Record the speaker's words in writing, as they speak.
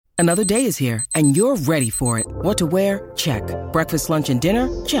Another day is here, and you're ready for it. What to wear? Check. Breakfast, lunch, and dinner?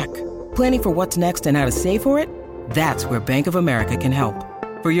 Check. Planning for what's next and how to save for it? That's where Bank of America can help.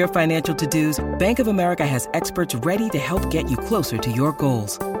 For your financial to-dos, Bank of America has experts ready to help get you closer to your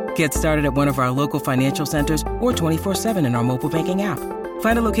goals. Get started at one of our local financial centers or 24/7 in our mobile banking app.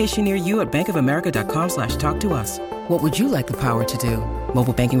 Find a location near you at bankofamerica.com/talktous. What would you like the power to do?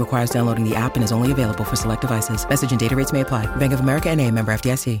 Mobile banking requires downloading the app and is only available for select devices. Message and data rates may apply. Bank of America N.A., member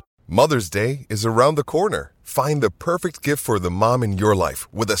FDIC. Mother's Day is around the corner. Find the perfect gift for the mom in your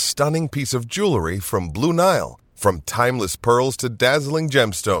life with a stunning piece of jewelry from Blue Nile. From timeless pearls to dazzling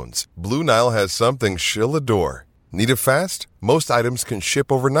gemstones, Blue Nile has something she'll adore. Need it fast? Most items can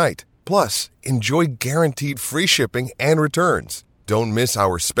ship overnight. Plus, enjoy guaranteed free shipping and returns. Don't miss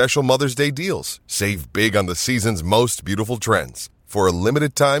our special Mother's Day deals. Save big on the season's most beautiful trends. For a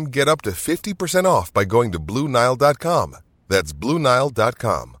limited time, get up to 50% off by going to BlueNile.com. That's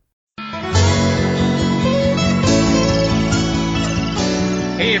BlueNile.com.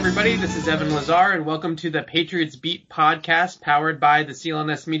 Hey everybody, this is Evan Lazar and welcome to the Patriots Beat podcast powered by the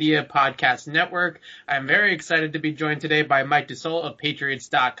CLNS Media Podcast Network. I'm very excited to be joined today by Mike Dussault of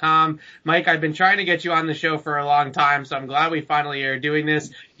Patriots.com. Mike, I've been trying to get you on the show for a long time, so I'm glad we finally are doing this.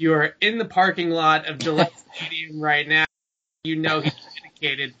 You are in the parking lot of Gillette Stadium right now. You know he's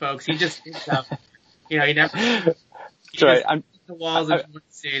dedicated, folks. He just thinks of, he never That's right. I'm the walls of Gillette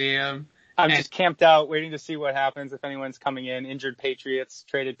Stadium. I'm just camped out waiting to see what happens if anyone's coming in, injured Patriots,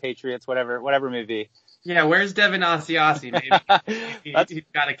 traded Patriots, whatever it may be. Yeah, where's Devin Asiasi? Maybe he's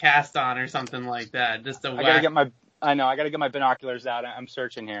got a cast on or something like that. Just a I gotta get my binoculars out. I'm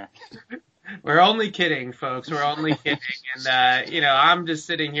searching here. We're only kidding, folks. We're only kidding. And, I'm just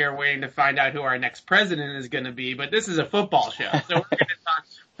sitting here waiting to find out who our next president is going to be. But this is a football show, so we're going to talk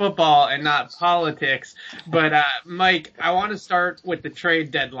football and not politics. But, Mike, I want to start with the trade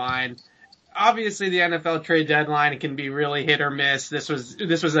deadline. Obviously, the NFL trade deadline can be really hit or miss. This was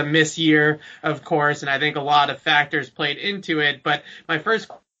a miss year, of course, and I think a lot of factors played into it. But my first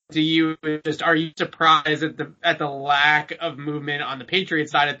question to you is just: are you surprised at the lack of movement on the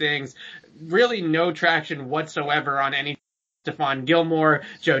Patriots side of things? Really, no traction whatsoever on any. Stephon Gilmore,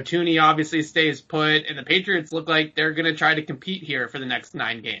 Joe Thuney obviously stays put, and the Patriots look like they're going to try to compete here for the next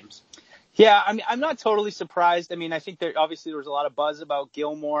 9 games. Yeah, I mean, I'm not totally surprised. I mean, I think there was a lot of buzz about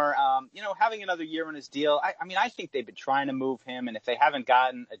Gilmore, having another year on his deal. I think they've been trying to move him, and if they haven't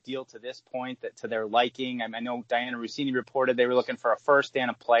gotten a deal to this point that to their liking, I know Diana Rossini reported they were looking for a first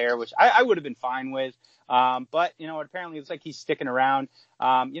and a player, which I would have been fine with. But apparently it's like he's sticking around.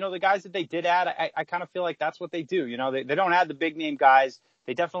 The guys that they did add, I kind of feel like that's what they do. They don't add the big name guys.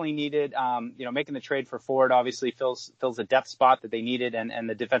 They definitely needed, making the trade for Ford obviously fills a depth spot that they needed, and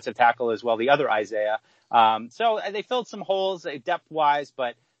the defensive tackle as well, the other Isaiah. So they filled some holes depth wise,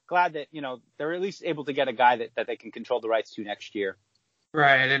 but glad that, they're at least able to get a guy that they can control the rights to next year.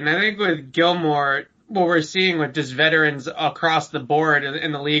 Right. And I think with Gilmore, what we're seeing with just veterans across the board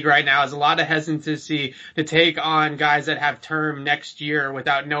in the league right now is a lot of hesitancy to take on guys that have term next year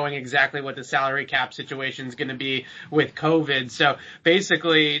without knowing exactly what the salary cap situation is going to be with COVID. So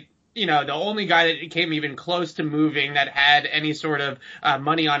basically, the only guy that came even close to moving that had any sort of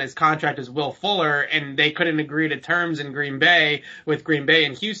money on his contract is Will Fuller, and they couldn't agree to terms in Green Bay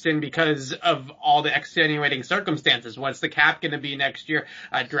and Houston because of all the extenuating circumstances. What's the cap going to be next year?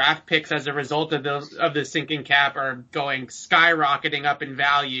 Draft picks as a result of the sinking cap are going skyrocketing up in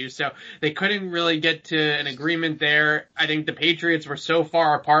value, so they couldn't really get to an agreement there. I think the Patriots were so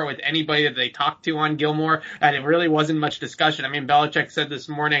far apart with anybody that they talked to on Gilmore that it really wasn't much discussion. I mean, Belichick said this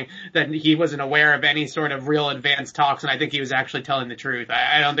morning that he wasn't aware of any sort of real advanced talks, and I think he was actually telling the truth.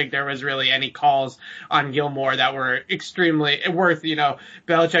 I don't think there was really any calls on Gilmore that were extremely worth,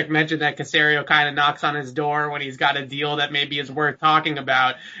 Belichick mentioned that Caserio kind of knocks on his door when he's got a deal that maybe is worth talking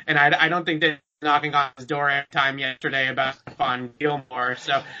about, and I don't think that knocking on his door every time yesterday about Stephon Gilmore.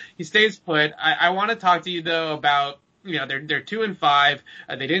 So he stays put. I want to talk to you, though, about they're 2-5.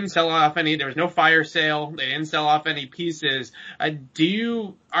 They didn't sell off any. There was no fire sale. They didn't sell off any pieces. Are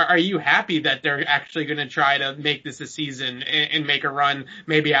you happy that they're actually going to try to make this a season and make a run,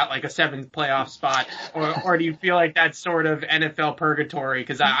 maybe at like a 7th playoff spot, or do you feel like that's sort of NFL purgatory?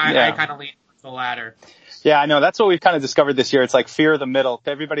 Because I kind of lean towards the latter. Yeah, I know. That's what we've kind of discovered this year. It's like fear of the middle.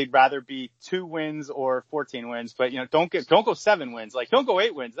 Everybody'd rather be 2 wins or 14 wins, but don't go 7 wins. Like, don't go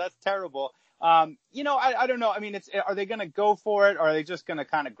 8 wins. That's terrible. I don't know. I mean, are they going to go for it, or are they just going to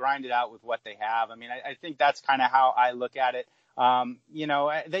kind of grind it out with what they have? I mean, I think that's kind of how I look at it.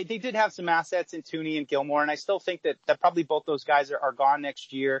 They did have some assets in Thuney and Gilmore, and I still think that probably both those guys are gone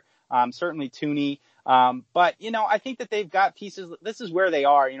next year. Certainly Thuney. But, I think that they've got pieces. This is where they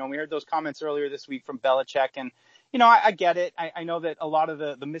are. We heard those comments earlier this week from Belichick, and, I get it. I know that a lot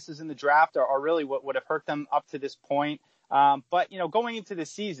of the misses in the draft are really what would have hurt them up to this point. But, going into the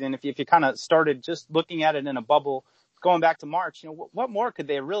season, if you kind of started just looking at it in a bubble, going back to March, what more could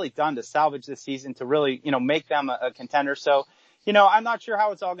they have really done to salvage this season to really, make them a contender? So, I'm not sure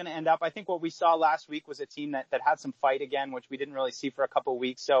how it's all going to end up. I think what we saw last week was a team that had some fight again, which we didn't really see for a couple of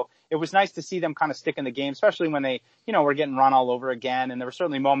weeks. So it was nice to see them kind of stick in the game, especially when they, were getting run all over again. And there were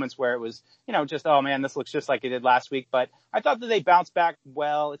certainly moments where it was, just, oh man, this looks just like it did last week. But I thought that they bounced back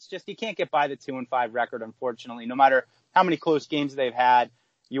well. It's just, you can't get by the 2-5 record, unfortunately, no matter how many close games they've had.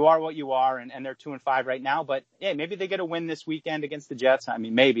 You are what you are, and they're 2-5 right now. But yeah, maybe they get a win this weekend against the Jets. I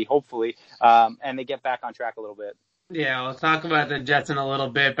mean, maybe, hopefully, and they get back on track a little bit. Yeah, we'll talk about the Jets in a little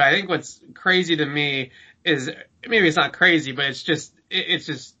bit, but I think what's crazy to me is, maybe it's not crazy, but it's just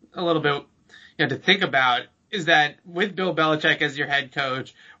a little bit, to think about, is that with Bill Belichick as your head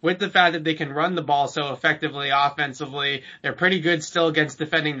coach, with the fact that they can run the ball so effectively offensively, they're pretty good still against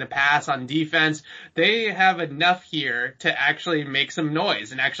defending the pass on defense. They have enough here to actually make some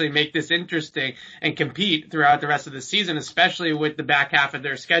noise and actually make this interesting and compete throughout the rest of the season, especially with the back half of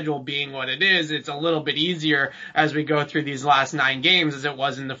their schedule being what it is. It's a little bit easier as we go through these last 9 games as it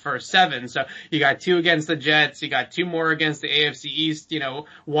was in the first 7. So you got 2 against the Jets, you got 2 more against the AFC East.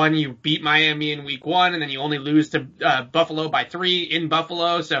 One, you beat Miami in week 1, and then you only lose to Buffalo by 3 in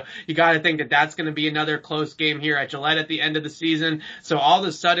Buffalo. So you got to think that that's going to be another close game here at Gillette at the end of the season. So all of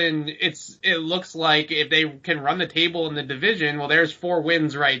a sudden, it looks like if they can run the table in the division, well, there's 4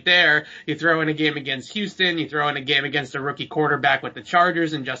 wins right there. You throw in a game against Houston, you throw in a game against a rookie quarterback with the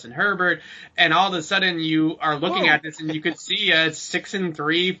Chargers and Justin Herbert, and all of a sudden you are looking at this and you could see a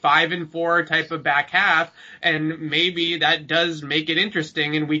 6-3, 5-4 type of back half, and maybe that does make it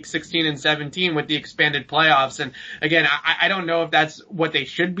interesting in week 16 and 17 with the expanded playoffs. And again, I don't know if that's what they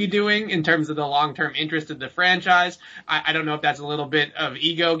should be doing in terms of the long-term interest of the franchise. I don't know if that's a little bit of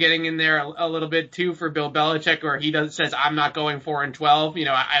ego getting in there a little bit too for Bill Belichick, or he says, I'm not going 4-12.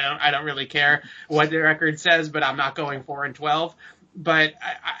 I don't really care what the record says, but I'm not going 4-12. But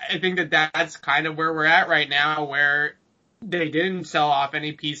I think that's kind of where we're at right now, where they didn't sell off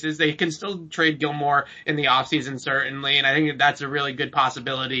any pieces. They can still trade Gilmore in the offseason, certainly, and I think that's a really good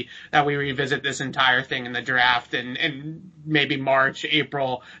possibility that we revisit this entire thing in the draft and maybe March,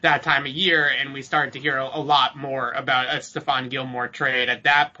 April, that time of year, and we start to hear a lot more about a Stephon Gilmore trade at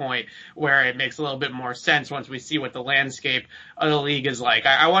that point, where it makes a little bit more sense once we see what the landscape of the league is like.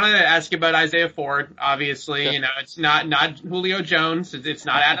 I wanted to ask you about Isaiah Ford. Obviously, it's not Julio Jones. It's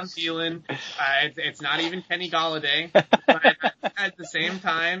not Adam Thielen. It's not even Kenny Golladay. But at the same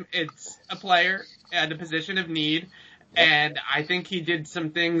time, it's a player at a position of need. And I think he did some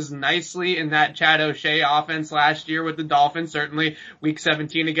things nicely in that Chad O'Shea offense last year with the Dolphins. Certainly week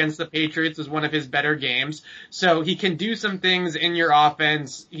 17 against the Patriots was one of his better games. So he can do some things in your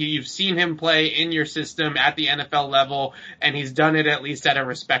offense. You've seen him play in your system at the NFL level, and he's done it at least at a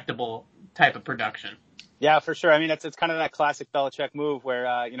respectable type of production. Yeah, for sure. I mean, it's kind of that classic Belichick move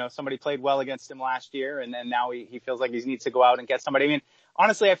where, somebody played well against him last year, and then now he feels like he needs to go out and get somebody. I mean,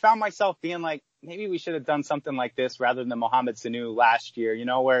 honestly, I found myself being like, maybe we should have done something like this rather than Mohamed Sanu last year,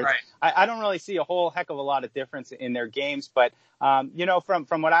 where right. I don't really see a whole heck of a lot of difference in their games. But,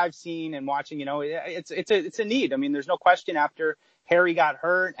 from what I've seen and watching, it's a need. I mean, there's no question after Harry got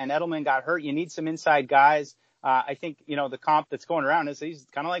hurt and Edelman got hurt, you need some inside guys. I think, the comp that's going around is he's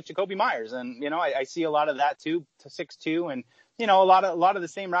kind of like Jacoby Myers. And, I see a lot of that too, to 6'2", and, a lot of the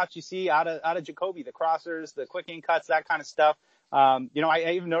same routes you see out of Jacoby, the crossers, the quick in cuts, that kind of stuff.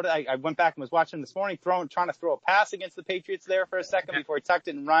 I even noticed, I went back and was watching him this morning, trying to throw a pass against the Patriots there for a second before he tucked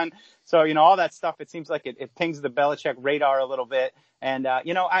it and run. So, all that stuff, it seems like it pings the Belichick radar a little bit. And,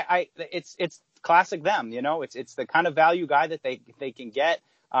 it's classic them, it's the kind of value guy that they can get.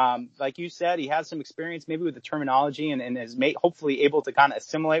 Like you said, he has some experience maybe with the terminology and is hopefully able to kind of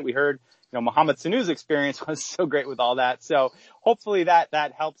assimilate. We heard, Mohamed Sanu's experience was so great with all that. So hopefully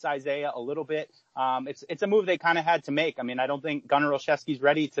that helps Isaiah a little bit. It's a move they kind of had to make. I mean, I don't think Gunnar Olszewski's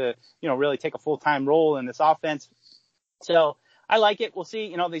ready to, really take a full-time role in this offense. So I like it. We'll see.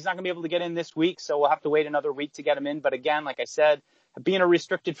 He's not going to be able to get in this week, so we'll have to wait another week to get him in. But again, like I said, being a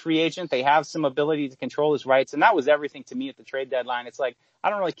restricted free agent, they have some ability to control his rights. And that was everything to me at the trade deadline. It's like, I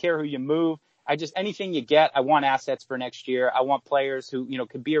don't really care who you move. Anything you get, I want assets for next year. I want players who,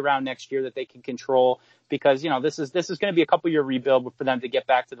 could be around next year that they can control, because, this is going to be a couple year rebuild for them to get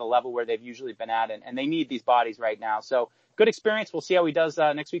back to the level where they've usually been at. And they need these bodies right now. So good experience. We'll see how he does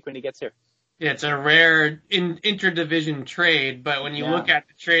next week when he gets here. It's a rare interdivision trade, but when you look at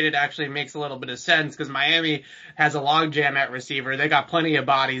the trade, it actually makes a little bit of sense because Miami has a logjam at receiver. They got plenty of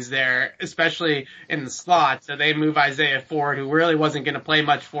bodies there, especially in the slot. So they move Isaiah Ford, who really wasn't going to play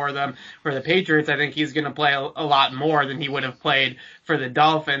much for them. For the Patriots, I think he's going to play a lot more than he would have played for the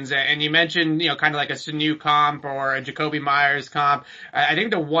Dolphins. And you mentioned, kind of like a Sanu comp or a Jacoby Myers comp. I think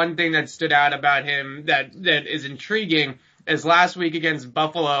the one thing that stood out about him that is intriguing is last week against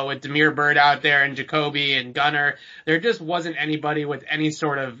Buffalo with Damiere Byrd out there and Jacoby and Gunner, there just wasn't anybody with any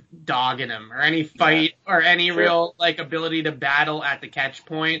sort of dog in him or any fight or any real ability to battle at the catch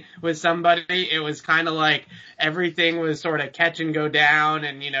point with somebody. It was kind of like everything was sort of catch and go down,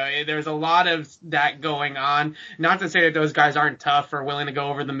 and there's a lot of that going on. Not to say that those guys aren't tough or willing to go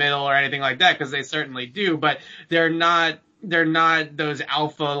over the middle or anything like that, because they certainly do, but they're not those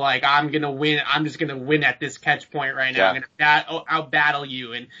alpha, I'm going to win. I'm just going to win at this catch point right now. I'm going to out battle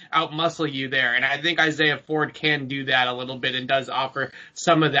you and out muscle you there. And I think Isaiah Ford can do that a little bit and does offer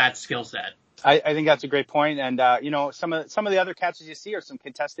some of that skill set. I think that's a great point. And, some of the other catches you see are some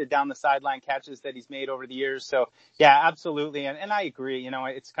contested down the sideline catches that he's made over the years. So yeah, absolutely. And I agree.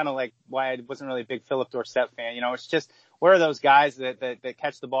 It's kind of like why I wasn't really a big Philip Dorsett fan. It's just, where are those guys that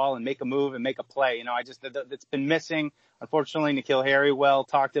catch the ball and make a move and make a play? It's been missing. Unfortunately, N'Keal Harry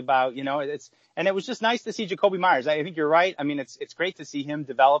talked about, and it was just nice to see Jacoby Myers. I think you're right. I mean, it's great to see him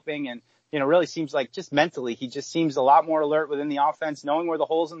developing and, really seems like just mentally, he just seems a lot more alert within the offense, knowing where the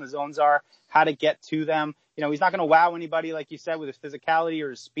holes in the zones are, how to get to them. He's not going to wow anybody, like you said, with his physicality or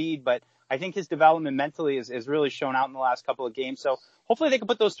his speed, but I think his development mentally is really shown out in the last couple of games. So hopefully they can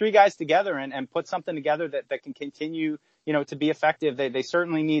put those three guys together and put something together that can continue, to be effective. They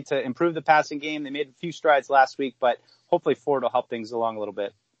certainly need to improve the passing game. They made a few strides last week, but hopefully Ford will help things along a little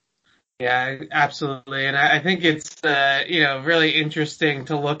bit. Yeah, absolutely. And I think it's, really interesting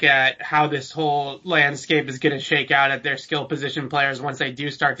to look at how this whole landscape is going to shake out at their skill position players once they do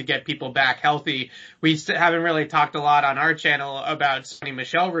start to get people back healthy. We haven't really talked a lot on our channel about Sony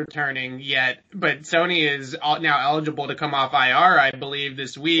Michel returning yet, but Sony is now eligible to come off IR, I believe,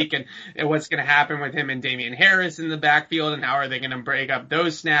 this week. And what's going to happen with him and Damian Harris in the backfield, and how are they going to break up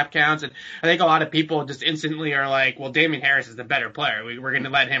those snap counts? And I think a lot of people just instantly are like, well, Damian Harris is the better player. We're going to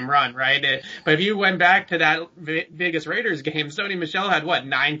let him run, right? But if you went back to that Vegas Raiders game, Sony Michel had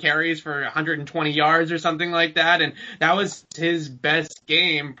 9 carries for 120 yards or something like that, and that was his best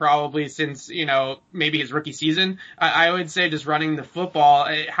game probably since maybe his rookie season. I would say, just running the football.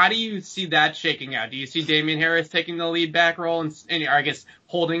 How do you see that shaking out? Do you see Damian Harris taking the lead back role and I guess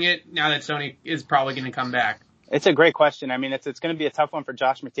holding it now that Sony is probably going to come back? It's a great question. I mean, it's going to be a tough one for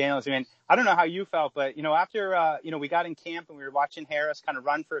Josh McDaniels. I mean, I don't know how you felt, but, after, we got in camp and we were watching Harris kind of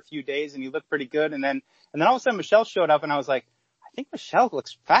run for a few days and he looked pretty good. And then all of a sudden Michel showed up and I was like, I think Michel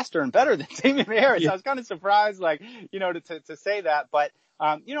looks faster and better than Damian Harris. Yeah. I was kind of surprised, to say that. But,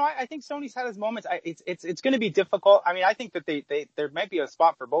 I think Sony's had his moments. It's going to be difficult. I mean, I think that there might be a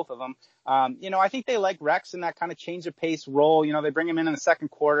spot for both of them. I think they like Rex in that kind of change of pace role. They bring him in the second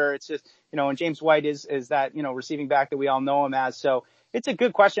quarter. It's just, and James White is that, receiving back that we all know him as. So it's a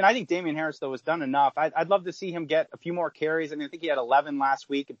good question. I think Damian Harris, though, has done enough. I'd love to see him get a few more carries. I mean, I think he had 11 last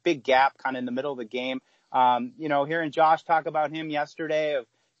week, a big gap kind of in the middle of the game. Hearing Josh talk about him yesterday of,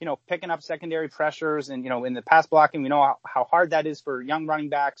 picking up secondary pressures and, in the pass blocking, we know how hard that is for young running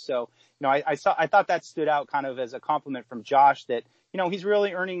backs. So, I thought that stood out kind of as a compliment from Josh that, he's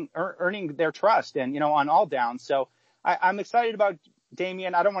really earning their trust and, on all downs. So I'm excited about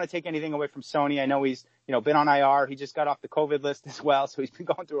Damian. I don't want to take anything away from Sony. I know he's, been on IR. He just got off the COVID list as well. So he's been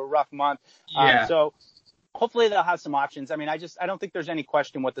going through a rough month. Yeah. So hopefully they'll have some options. I mean, I don't think there's any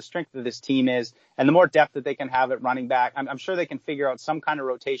question what the strength of this team is, and the more depth that they can have at running back, I'm sure they can figure out some kind of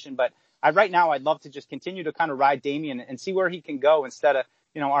rotation. But right now, I'd love to just continue to kind of ride Damian and see where he can go instead of,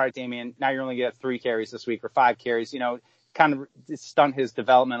 all right, Damian, now you're only going to get 3 carries this week or 5 carries, kind of stunt his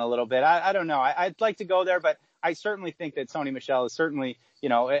development a little bit. I don't know. I'd like to go there, but I certainly think that Sony Michel is certainly,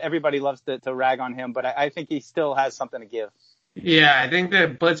 everybody loves to rag on him, but I think he still has something to give. Yeah, I think the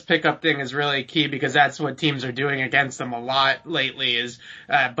blitz pickup thing is really key because that's what teams are doing against them a lot lately. Is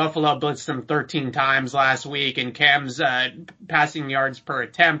Buffalo blitzed them 13 times last week, and Cam's passing yards per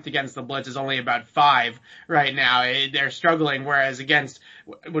attempt against the blitz is only about 5 right now. They're struggling, whereas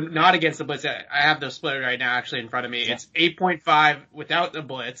not against the blitz, I have the split right now actually in front of me. Yeah. It's 8.5 without the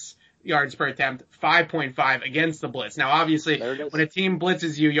blitz, yards per attempt, 5.5 against the blitz. Now, obviously, when a team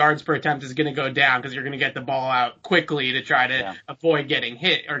blitzes you, yards per attempt is going to go down because you're going to get the ball out quickly to try to avoid getting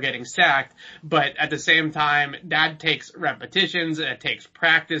hit or getting sacked. But at the same time, that takes repetitions, that takes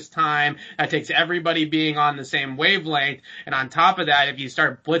practice time, that takes everybody being on the same wavelength. And on top of that, if you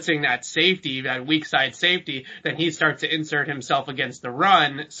start blitzing that safety, that weak side safety, then he starts to insert himself against the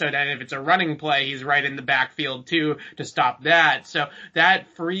run, so that if it's a running play, he's right in the backfield too to stop that. So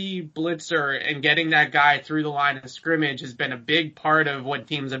that free blitzer and getting that guy through the line of scrimmage has been a big part of what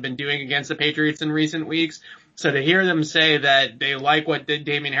teams have been doing against the Patriots in recent weeks. So to hear them say that they like what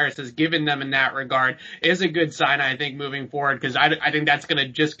Damien Harris has given them in that regard is a good sign, I think, moving forward, because I think that's going to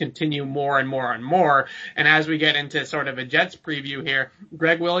just continue more and more and more. And as we get into sort of a Jets preview here,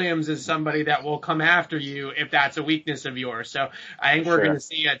 Greg Williams is somebody that will come after you if that's a weakness of yours. So I think we're going to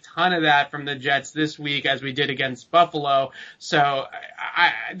see a ton of that from the Jets this week, as we did against Buffalo. So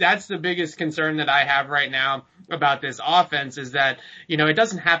that's the biggest concern that I have right now about this offense, is that, you know, it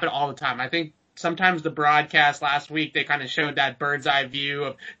doesn't happen all the time. I think sometimes the broadcast last week, they kind of showed that bird's eye view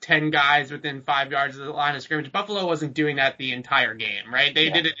of 10 guys within 5 yards of the line of scrimmage. Buffalo wasn't doing that the entire game, right? They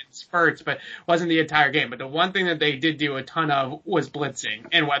did it in spurts, but wasn't the entire game. But the one thing that they did do a ton of was blitzing.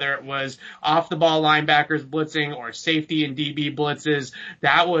 And whether it was off the ball linebackers blitzing or safety and DB blitzes,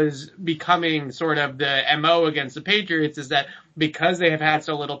 that was becoming sort of the MO against the Patriots, is that because they have had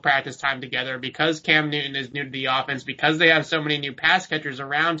so little practice time together, because Cam Newton is new to the offense, because they have so many new pass catchers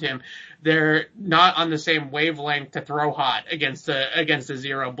around him, they're not on the same wavelength to throw hot against a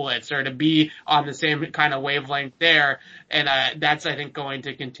zero blitz, or to be on the same kind of wavelength there. And that's, I think, going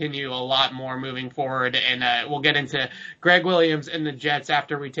to continue a lot more moving forward. And we'll get into Greg Williams and the Jets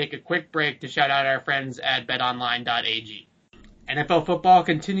after we take a quick break to shout out our friends at betonline.ag. NFL football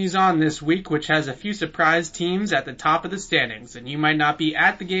continues on this week, which has a few surprise teams at the top of the standings. And you might not be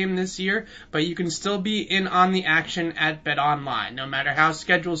at the game this year, but you can still be in on the action at BetOnline. No matter how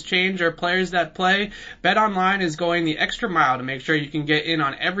schedules change or players that play, BetOnline is going the extra mile to make sure you can get in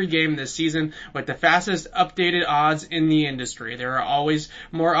on every game this season with the fastest updated odds in the industry. There are always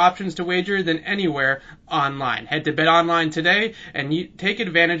more options to wager than anywhere online. Head to BetOnline today and take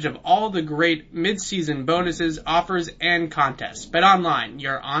advantage of all the great mid-season bonuses, offers, and contests. BetOnline,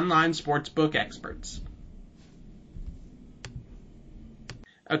 your online sportsbook experts.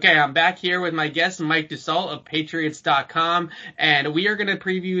 Okay, I'm back here with my guest, Mike Dussault of Patriots.com, and we are going to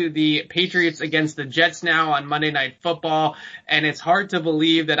preview the Patriots against the Jets now on Monday Night Football, and it's hard to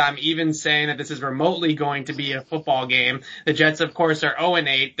believe that I'm even saying that this is remotely going to be a football game. The Jets, of course, are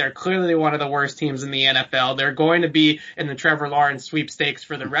 0-8. They're clearly one of the worst teams in the NFL. They're going to be in the Trevor Lawrence sweepstakes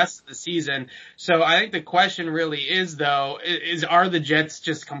for the rest of the season. So I think the question really is, though, are the Jets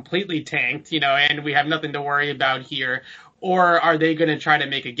just completely tanked, and we have nothing to worry about here? Or are they going to try to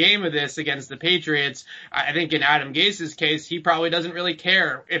make a game of this against the Patriots? I think in Adam Gase's case, he probably doesn't really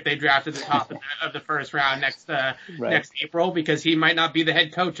care if they draft at the top of the first round next April, because he might not be the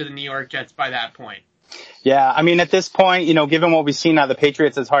head coach of the New York Jets by that point. Yeah, I mean, at this point, given what we've seen out of the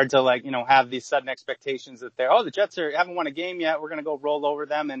Patriots, it's hard to have these sudden expectations that the Jets haven't won a game yet. We're going to go roll over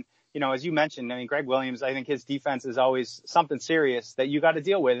them. And, as you mentioned, Greg Williams, I think his defense is always something serious that you got to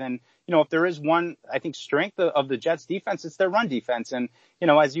deal with. And, if there is one, I think, strength of the Jets defense, it's their run defense. And,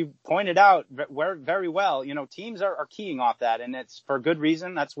 as you pointed out very well, teams are keying off that, and it's for good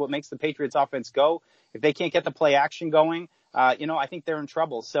reason. That's what makes the Patriots offense go. If they can't get the play action going, I think they're in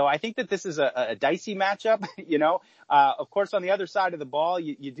trouble. So I think that this is a dicey matchup. Of course, on the other side of the ball,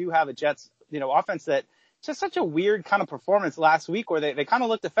 you do have a Jets, offense that just such a weird kind of performance last week, where they kind of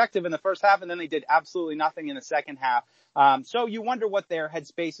looked effective in the first half and then they did absolutely nothing in the second half. So you wonder what their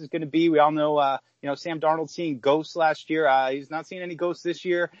headspace is going to be. We all know, Sam Darnold seeing ghosts last year. He's not seeing any ghosts this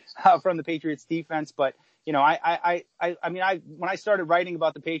year from the Patriots defense. But, when I started writing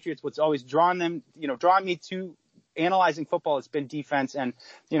about the Patriots, what's always drawn me to analyzing football has been defense. And,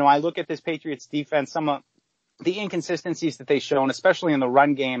 I look at this Patriots defense, some of the inconsistencies that they've shown, especially in the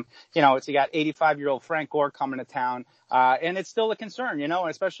run game. You got 85-year-old Frank Gore coming to town. And it's still a concern,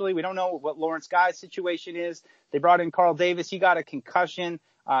 especially we don't know what Lawrence Guy's situation is. They brought in Carl Davis. He got a concussion.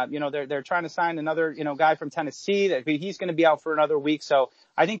 They're trying to sign another, guy from Tennessee that he's going to be out for another week. So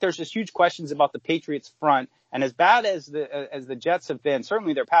I think there's just huge questions about the Patriots front. And as bad as the Jets have been,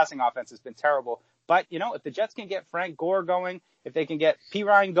 certainly their passing offense has been terrible. But, if the Jets can get Frank Gore going, if they can get P.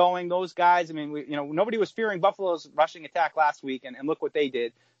 Ryan going, those guys, nobody was fearing Buffalo's rushing attack last week, and look what they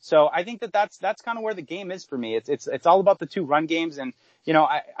did. So I think that's kind of where the game is for me. It's all about the two run games. And,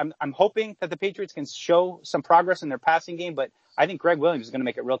 I'm hoping that the Patriots can show some progress in their passing game, but I think Greg Williams is going to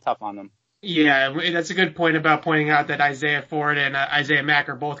make it real tough on them. Yeah, that's a good point about pointing out that Isaiah Ford and Isaiah Mack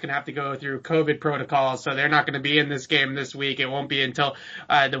are both going to have to go through COVID protocols, so they're not going to be in this game this week. It won't be until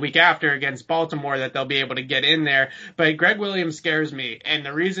the week after against Baltimore that they'll be able to get in there. But Greg Williams scares me, and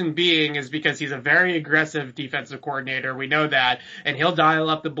the reason being is because he's a very aggressive defensive coordinator. We know that, and he'll dial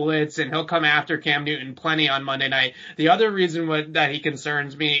up the blitz, and he'll come after Cam Newton plenty on Monday night. The other reason that he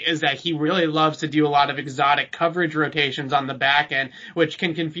concerns me is that he really loves to do a lot of exotic coverage rotations on the back end, which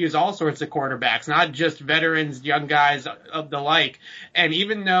can confuse all sorts of quarterbacks, not just veterans, young guys of the like. And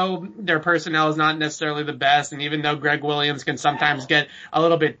even though their personnel is not necessarily the best, and even though Greg Williams can sometimes get a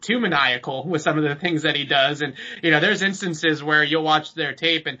little bit too maniacal with some of the things that he does, and, there's instances where you'll watch their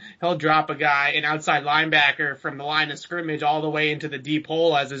tape and he'll drop a guy, an outside linebacker from the line of scrimmage all the way into the deep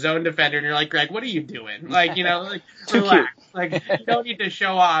hole as a zone defender, and you're like, Greg, what are you doing? Relax. You don't need to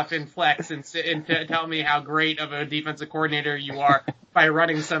show off and flex and tell me how great of a defensive coordinator you are by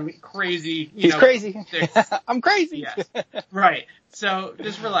running some crazy, He's crazy. I'm crazy. Yes. Right. So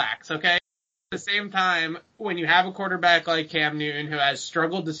just relax, okay? At the same time, when you have a quarterback like Cam Newton who has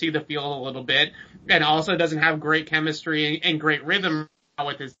struggled to see the field a little bit and also doesn't have great chemistry and great rhythm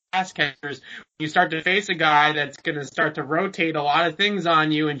with his pass catchers, you start to face a guy that's going to start to rotate a lot of things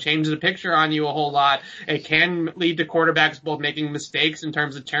on you and change the picture on you a whole lot. It can lead to quarterbacks both making mistakes in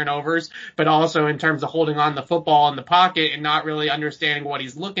terms of turnovers, but also in terms of holding on the football in the pocket and not really understanding what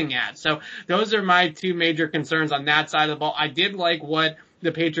he's looking at. So those are my two major concerns on that side of the ball. I did like what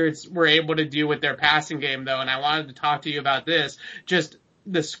the Patriots were able to do with their passing game, though, and I wanted to talk to you about this. Just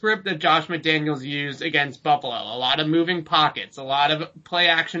the script that Josh McDaniels used against Buffalo, a lot of moving pockets, a lot of play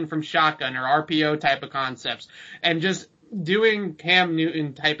action from shotgun or RPO type of concepts, and just doing Cam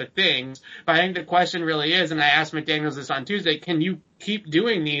Newton type of things. But I think the question really is, and I asked McDaniels this on Tuesday, can you keep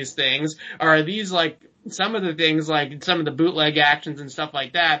doing these things? Or are these like some of the things, like some of the bootleg actions and stuff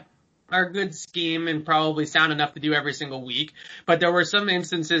like that, are a good scheme and probably sound enough to do every single week. But there were some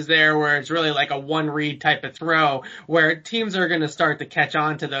instances there where it's really like a one read type of throw where teams are going to start to catch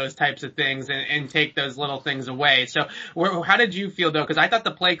on to those types of things and take those little things away. So how did you feel, though? Because I thought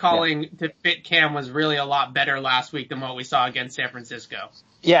the play calling to fit Cam was really a lot better last week than what we saw against San Francisco.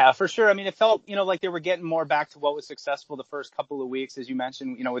 Yeah, for sure. I mean, it felt, like they were getting more back to what was successful the first couple of weeks, as you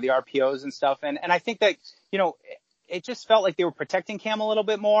mentioned, with the RPOs and stuff. And I think that, it just felt like they were protecting Cam a little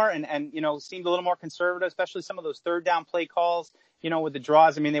bit more and seemed a little more conservative, especially some of those third down play calls, with the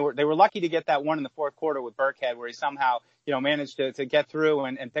draws. I mean, they were lucky to get that one in the fourth quarter with Burkhead where he somehow, managed to get through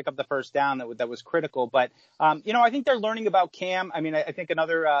and pick up the first down that was critical. But, I think they're learning about Cam. I mean, I think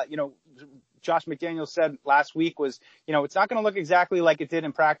another, Josh McDaniels said last week was, it's not going to look exactly like it did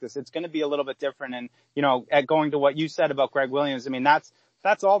in practice. It's going to be a little bit different. And, at going to what you said about Greg Williams, I mean,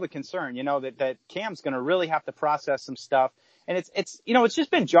 that's all the concern, that Cam's going to really have to process some stuff. And it's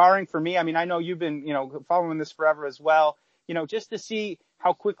just been jarring for me. I mean, I know you've been, following this forever as well, just to see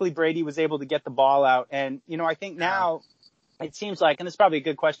how quickly Brady was able to get the ball out. And, I think now it seems like, and this is probably a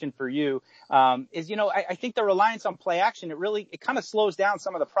good question for you, I think the reliance on play action, it kind of slows down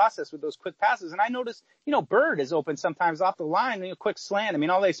some of the process with those quick passes. And I noticed, Bird is open sometimes off the line, a quick slant. I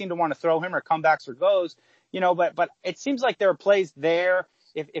mean, all they seem to want to throw him are comebacks or goes. But it seems like there are plays there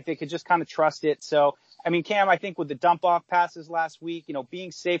if they could just kind of trust it. So, I mean, Cam, I think with the dump off passes last week,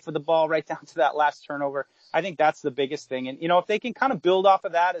 being safe with the ball right down to that last turnover, I think that's the biggest thing. And, if they can kind of build off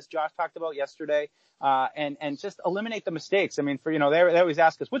of that, as Josh talked about yesterday, and just eliminate the mistakes. I mean, they always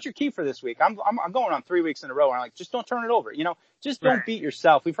ask us, what's your key for this week? I'm going on 3 weeks in a row. And I'm like, just don't turn it over. Just don't beat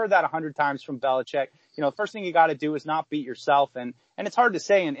yourself. We've heard that 100 times from Belichick. The first thing you got to do is not beat yourself. And it's hard to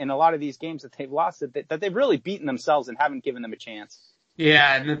say in a lot of these games that they've lost that they've really beaten themselves and haven't given them a chance.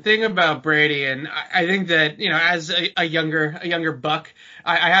 Yeah, and the thing about Brady, and I think that, as a younger buck,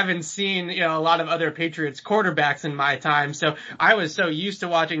 I haven't seen, a lot of other Patriots quarterbacks in my time. So I was so used to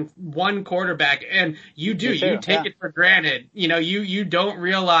watching one quarterback, and you take it for granted. You don't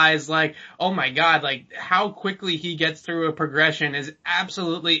realize, like, oh my God, like how quickly he gets through a progression is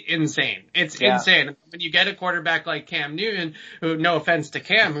absolutely insane. It's insane. When you get a quarterback like Cam Newton, who, no offense to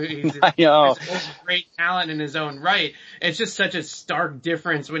Cam, he's a great talent in his own right, it's just such a stark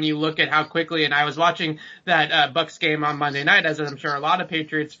difference when you look at how quickly, and I was watching that Bucs game on Monday night, as I'm sure a lot of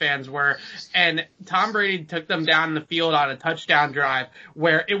Patriots fans were, and Tom Brady took them down the field on a touchdown drive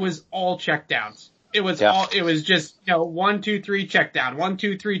where it was all checkdowns. It was just, 1, 2, 3 check down, 1,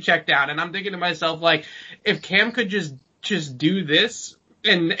 2, 3 check down. And I'm thinking to myself, like, if Cam could just do this,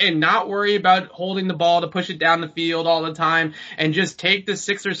 and not worry about holding the ball to push it down the field all the time and just take the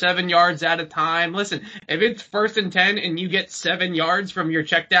 6 or 7 yards at a time. Listen, if it's 1st and 10 and you get 7 yards from your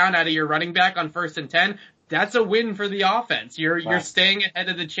check down out of your running back on 1st and 10, that's a win for the offense. You're Right. staying ahead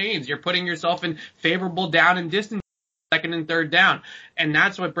of the chains. You're putting yourself in favorable down and distance, second and third down. And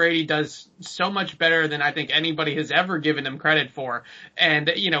that's what Brady does so much better than I think anybody has ever given him credit for. And,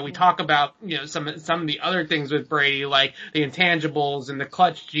 we talk about, some of the other things with Brady, like the intangibles and the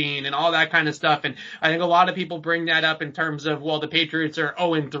clutch gene and all that kind of stuff. And I think a lot of people bring that up in terms of, well, the Patriots are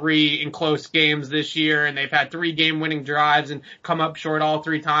 0-3 in close games this year, and they've had 3 game-winning drives and come up short all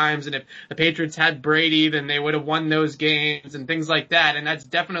 3 times. And if the Patriots had Brady, then they would have won those games and things like that. And that's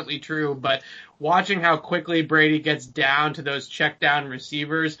definitely true. But watching how quickly Brady gets down to those check down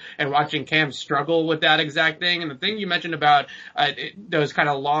receivers and watching Cam struggle with that exact thing. And the thing you mentioned about those kind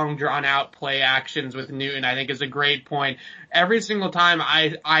of long drawn out play actions with Newton, I think is a great point. Every single time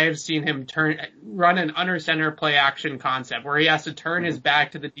I have seen him run an under center play action concept where he has to turn his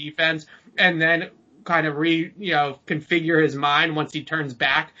back to the defense and then kind of configure his mind once he turns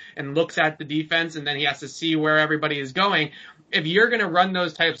back and looks at the defense, and then he has to see where everybody is going. If you're going to run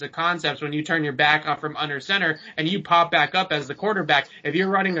those types of concepts when you turn your back up from under center and you pop back up as the quarterback, if you're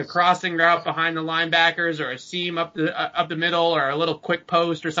running a crossing route behind the linebackers or a seam up the middle or a little quick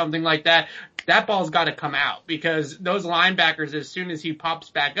post or something like that, that ball's got to come out, because those linebackers, as soon as he pops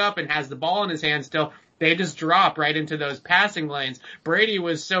back up and has the ball in his hand still, they just drop right into those passing lanes. Brady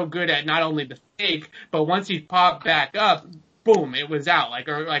was so good at not only the fake, but once he popped back up, boom, it was out like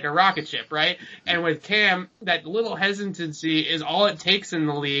a rocket ship, right? And with Cam, that little hesitancy is all it takes in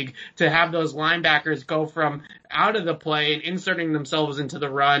the league to have those linebackers go from out of the play and inserting themselves into the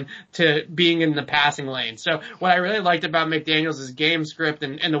run to being in the passing lane. So what I really liked about McDaniels' game script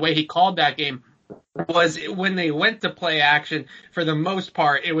and the way he called that game was when they went to play action, for the most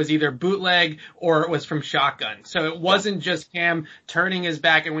part, it was either bootleg or it was from shotgun. So it wasn't just Cam turning his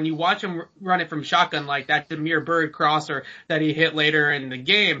back. And when you watch him run it from shotgun, like that Damiere Byrd crosser that he hit later in the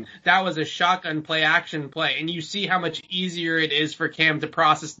game, that was a shotgun play action play. And you see how much easier it is for Cam to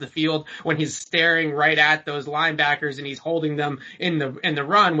process the field when he's staring right at those linebackers and he's holding them in the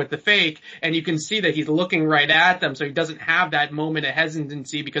run with the fake. And you can see that he's looking right at them, so he doesn't have that moment of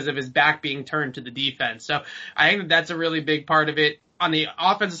hesitancy because of his back being turned to the defense. So I think that's a really big part of it. On the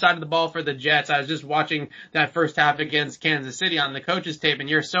offensive side of the ball for the Jets, I was just watching that first half against Kansas City on the coaches tape, and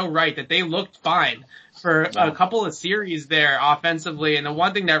you're so right that they looked fine for a couple of series there offensively. And the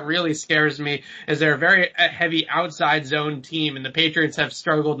one thing that really scares me is they're a very heavy outside zone team, and the Patriots have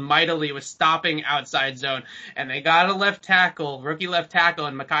struggled mightily with stopping outside zone. And they got a rookie left tackle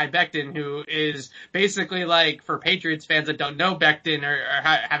in Mekhi Becton, who is basically like, for Patriots fans that don't know Becton or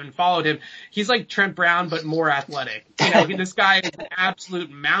haven't followed him, he's like Trent Brown, but more athletic. This guy is an absolute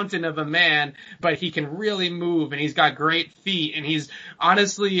mountain of a man, but he can really move, and he's got great feet, and he's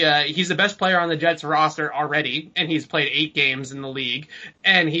honestly, he's the best player on the Jets roster already, and he's played 8 games in the league,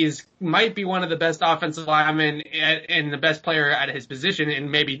 and he's might be one of the best offensive linemen and the best player at his position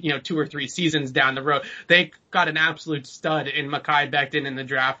in maybe 2 or 3 seasons down the road. They got an absolute stud in Mekhi Becton in the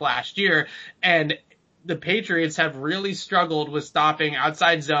draft last year, and the Patriots have really struggled with stopping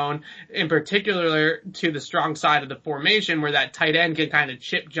outside zone, in particular to the strong side of the formation, where that tight end can kind of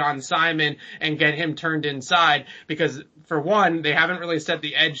chip John Simon and get him turned inside, because for one, they haven't really set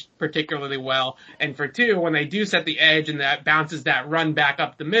the edge particularly well. And for two, when they do set the edge and that bounces that run back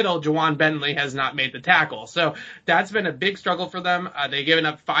up the middle, Juwan Bentley has not made the tackle. So that's been a big struggle for them. They've given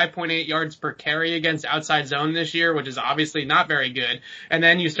up 5.8 yards per carry against outside zone this year, which is obviously not very good. And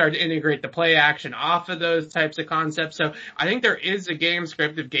then you start to integrate the play action off of those types of concepts. So I think there is a game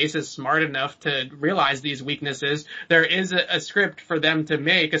script, if Gase is smart enough to realize these weaknesses. There is a script for them to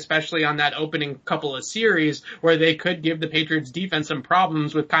make, especially on that opening couple of series, where they could give the Patriots defense some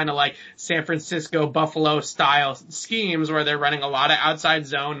problems with kind of like San Francisco, Buffalo style schemes, where they're running a lot of outside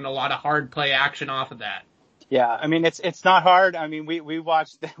zone and a lot of hard play action off of that. Yeah, I mean, it's not hard. I mean, we've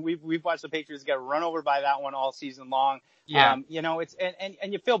watched the Patriots get run over by that one all season long. Yeah. It's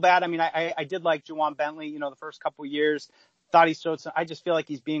and you feel bad. I mean, I did like Juwan Bentley, the first couple of years. Thought he showed some. I just feel like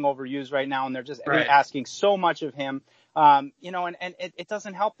he's being overused right now, and they're just asking so much of him. And it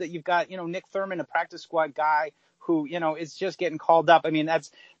doesn't help that you've got Nick Thurman, a practice squad guy, who, is just getting called up. I mean,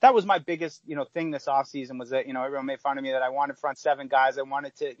 that was my biggest, thing this offseason, was that, everyone made fun of me that I wanted front 7 guys. I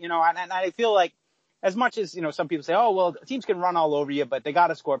wanted to, and I feel like, as much as, some people say, oh, well, teams can run all over you, but they got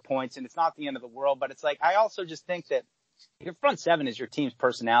to score points and it's not the end of the world. But it's like, I also just think that your front 7 is your team's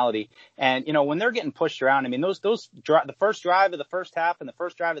personality. And, when they're getting pushed around, I mean, the first drive of the first half and the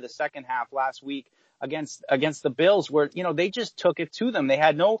first drive of the second half last week, against the Bills where, they just took it to them. They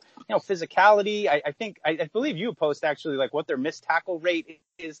had no, physicality. I believe you post actually like what their missed tackle rate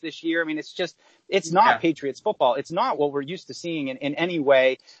is this year. I mean, it's not Patriots football. It's not what we're used to seeing in any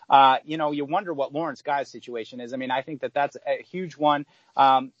way. You wonder what Lawrence Guy's situation is. I mean, I think that's a huge one.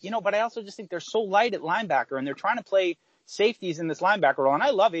 But I also just think they're so light at linebacker and they're trying to play safeties in this linebacker role. And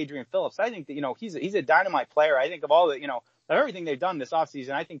I love Adrian Phillips. I think that, he's a dynamite player. I think of all the, of everything they've done this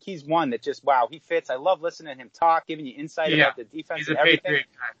offseason, I think he's one that just, wow, he fits. I love listening to him talk, giving you insight about the defense and everything. Patriot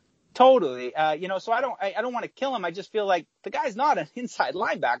guy. Totally. So I don't want to kill him. I just feel like the guy's not an inside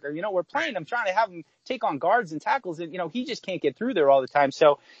linebacker. We're playing him, trying to have him take on guards and tackles, and, he just can't get through there all the time.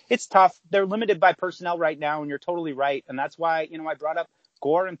 So it's tough. They're limited by personnel right now, and you're totally right. And that's why, I brought up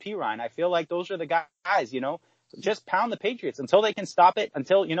Gore and Perine. I feel like those are the guys, just pound the Patriots until they can stop it,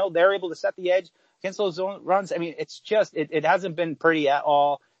 until, they're able to set the edge against those zone runs. I mean, it's just, it hasn't been pretty at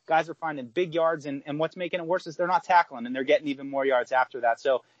all. Guys are finding big yards, and what's making it worse is they're not tackling, and they're getting even more yards after that.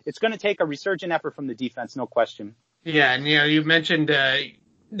 So it's going to take a resurgent effort from the defense, no question. Yeah, and you mentioned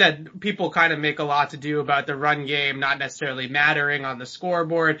that people kind of make a lot to do about the run game not necessarily mattering on the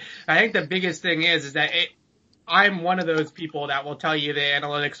scoreboard. I think the biggest thing is that I'm one of those people that will tell you the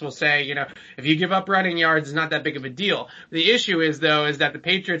analytics will say, if you give up running yards, it's not that big of a deal. The issue is that the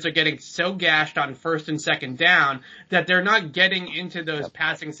Patriots are getting so gashed on first and second down that they're not getting into those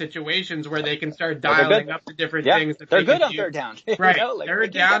passing situations where they can start dialing up the different things that they're they good on third down. Right.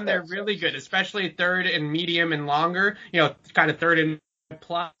 Third down, they're really good, especially third and medium and longer, kind of third and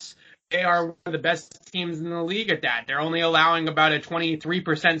plus. They are one of the best teams in the league at that. They're only allowing about a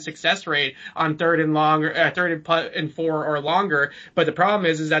 23% success rate on third and 4 or longer. But the problem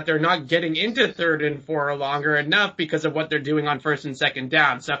is that they're not getting into third and 4 or longer enough because of what they're doing on first and second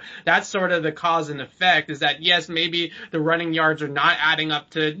down. So that's sort of the cause and effect, is that yes, maybe the running yards are not adding up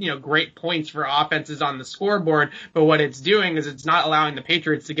to, great points for offenses on the scoreboard. But what it's doing is it's not allowing the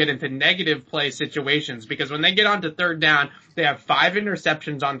Patriots to get into negative play situations, because when they get onto third down, they have 5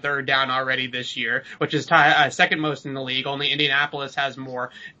 interceptions on third down already this year, which is second most in the league. Only Indianapolis has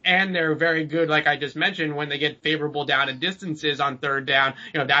more. And they're very good, like I just mentioned, when they get favorable down and distances on third down.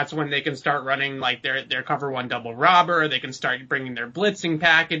 That's when they can start running like their cover one double robber. They can start bringing their blitzing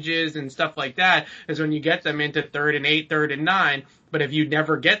packages and stuff like that, is when you get them into 3rd and 8, 3rd and 9. But if you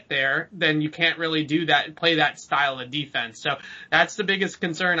never get there, then you can't really do that, play that style of defense. So that's the biggest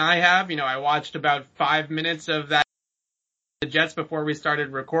concern I have. I watched about 5 minutes of that the Jets before we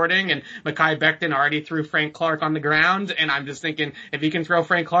started recording, and Mekhi Becton already threw Frank Clark on the ground, and I'm just thinking, if he can throw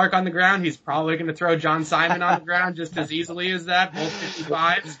Frank Clark on the ground, he's probably going to throw John Simon on the ground just as easily as that, both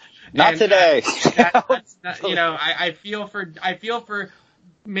 55s. Not today. I feel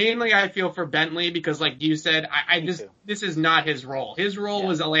for Bentley, because like you said, this is not his role. His role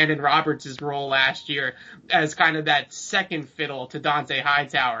was Landon Roberts' role last year as kind of that second fiddle to Dante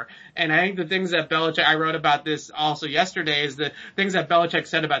Hightower. And I think the things that Belichick, I wrote about this also yesterday, is the things that Belichick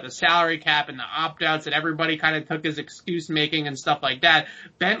said about the salary cap and the opt-outs, that everybody kind of took as excuse making and stuff like that.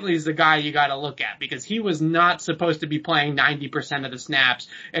 Bentley's the guy you got to look at, because he was not supposed to be playing 90% of the snaps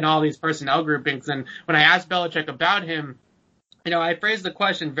in all these personnel groupings. And when I asked Belichick about him, I phrased the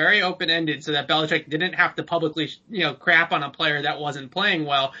question very open-ended so that Belichick didn't have to publicly, crap on a player that wasn't playing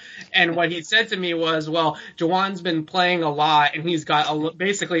well. And what he said to me was, well, Juwan's been playing a lot, and he's got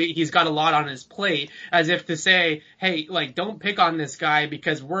a lot on his plate, as if to say, hey, don't pick on this guy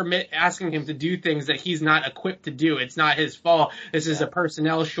because we're asking him to do things that he's not equipped to do. It's not his fault. This is a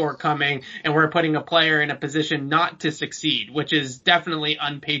personnel shortcoming, and we're putting a player in a position not to succeed, which is definitely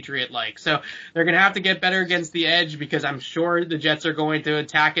un-Patriot-like. So they're going to have to get better against the edge, because I'm sure the Jets are going to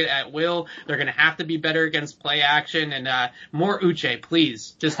attack it at will. They're going to have to be better against play action, and more Uche,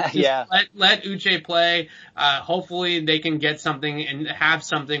 please. Just let Uche play. Hopefully they can get something and have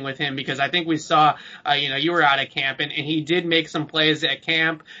something with him, because I think we saw, you were out at camp, and he did make some plays at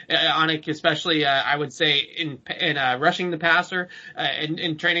camp especially I would say in rushing the passer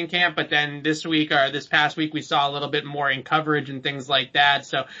in training camp. But then this past week we saw a little bit more in coverage and things like that.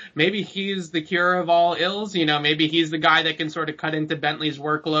 So maybe he's the cure of all ills. Maybe he's the guy that can sort of cut into Bentley's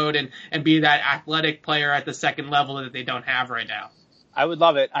workload and be that athletic player at the second level that they don't have right now. I would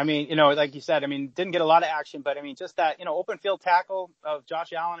love it. I mean, like you said, didn't get a lot of action, but just that, open field tackle of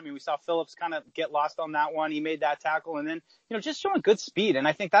Josh Allen. We saw Phillips kind of get lost on that one. He made that tackle, and then, just showing good speed. And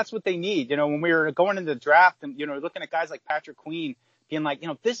I think that's what they need. When we were going into the draft and, looking at guys like Patrick Queen being like,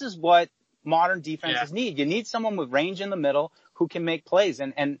 this is what modern defenses need. You need someone with range in the middle who can make plays.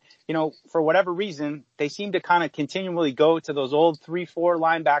 And for whatever reason, they seem to kind of continually go to those old 3-4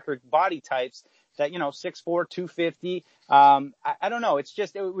 linebacker body types that, 6'4", 250. I don't know. It's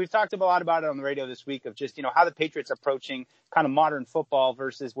just, we've talked a lot about it on the radio this week of just, how the Patriots are approaching kind of modern football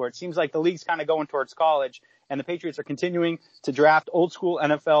versus where it seems like the league's kind of going towards college, and the Patriots are continuing to draft old school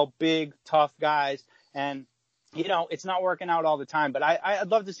NFL, big, tough guys. And, it's not working out all the time, but I'd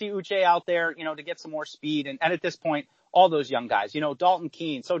love to see Uche out there, to get some more speed. And at this point, all those young guys, Dalton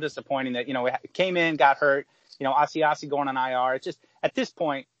Keene, so disappointing that, came in, got hurt, Asiasi going on IR. It's just, at this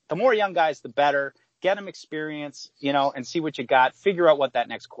point, the more young guys, the better. Get them experience, and see what you got. Figure out what that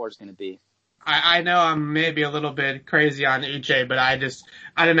next core is going to be. I know I'm maybe a little bit crazy on Uche, but I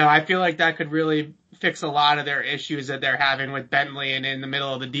don't know. I feel like that could really fix a lot of their issues that they're having with Bentley and in the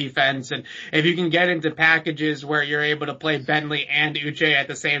middle of the defense. And if you can get into packages where you're able to play Bentley and Uche at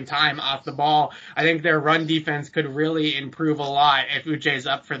the same time off the ball, I think their run defense could really improve a lot if Uche's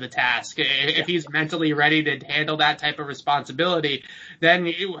up for the task. If he's mentally ready to handle that type of responsibility,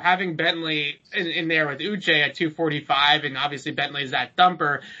 then having Bentley in there with Uche at 245, and obviously Bentley's that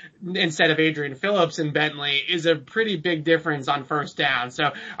thumper, instead of Adrian Phillips and Bentley, is a pretty big difference on first down. So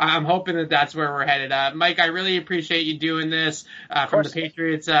I'm hoping that that's where we're headed. Mike, I really appreciate you doing this from the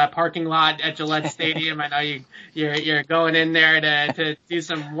Patriots parking lot at Gillette Stadium. I know you're going in there to do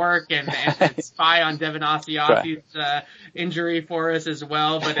some work and to spy on Devin Asiasi's injury for us as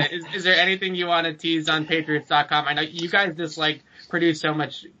well. But is there anything you want to tease on Patriots.com? I know you guys just produce so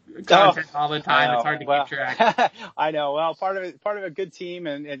much content all the time. It's hard to keep track. I know. Well, part of a good team,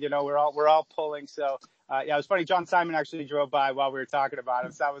 and we're all pulling. So it was funny. John Simon actually drove by while we were talking about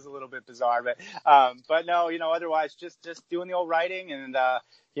it, so that was a little bit bizarre. But no, otherwise just doing the old writing and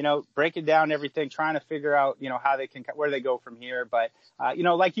breaking down everything, trying to figure out how they can, where they go from here. But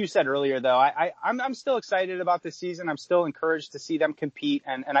like you said earlier, though, I'm still excited about this season. I'm still encouraged to see them compete,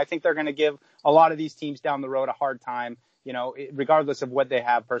 and I think they're going to give a lot of these teams down the road a hard time. Regardless of what they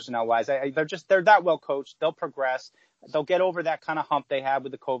have personnel-wise, they're that well coached. They'll progress. They'll get over that kind of hump they had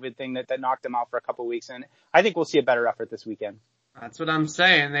with the COVID thing that knocked them out for a couple of weeks. And I think we'll see a better effort this weekend. That's what I'm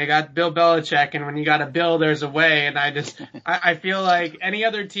saying. They got Bill Belichick, and when you got a Bill, there's a way. And I feel like any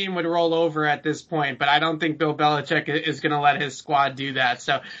other team would roll over at this point, but I don't think Bill Belichick is going to let his squad do that.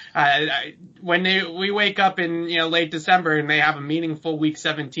 So when we wake up in late December and they have a meaningful Week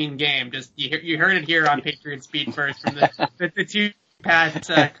 17 game, just you heard it here on Patriots Beat first from the two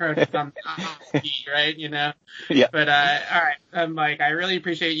Pat Cronin on TV, right? Yeah. But all right, Mike, I really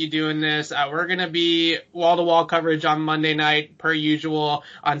appreciate you doing this. We're gonna be wall-to-wall coverage on Monday night, per usual,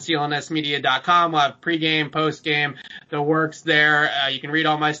 on clnsmedia.com. We'll have pregame, postgame, the works there. You can read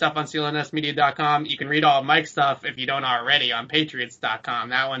all my stuff on clnsmedia.com. You can read all of Mike's stuff if you don't already on patriots.com.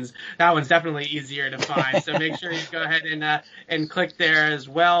 That one's definitely easier to find. So make sure you go ahead and click there as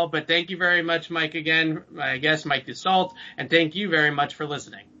well. But thank you very much, Mike, again. I guess Mike Dussault, and thank you very much for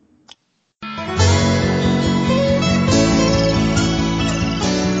listening.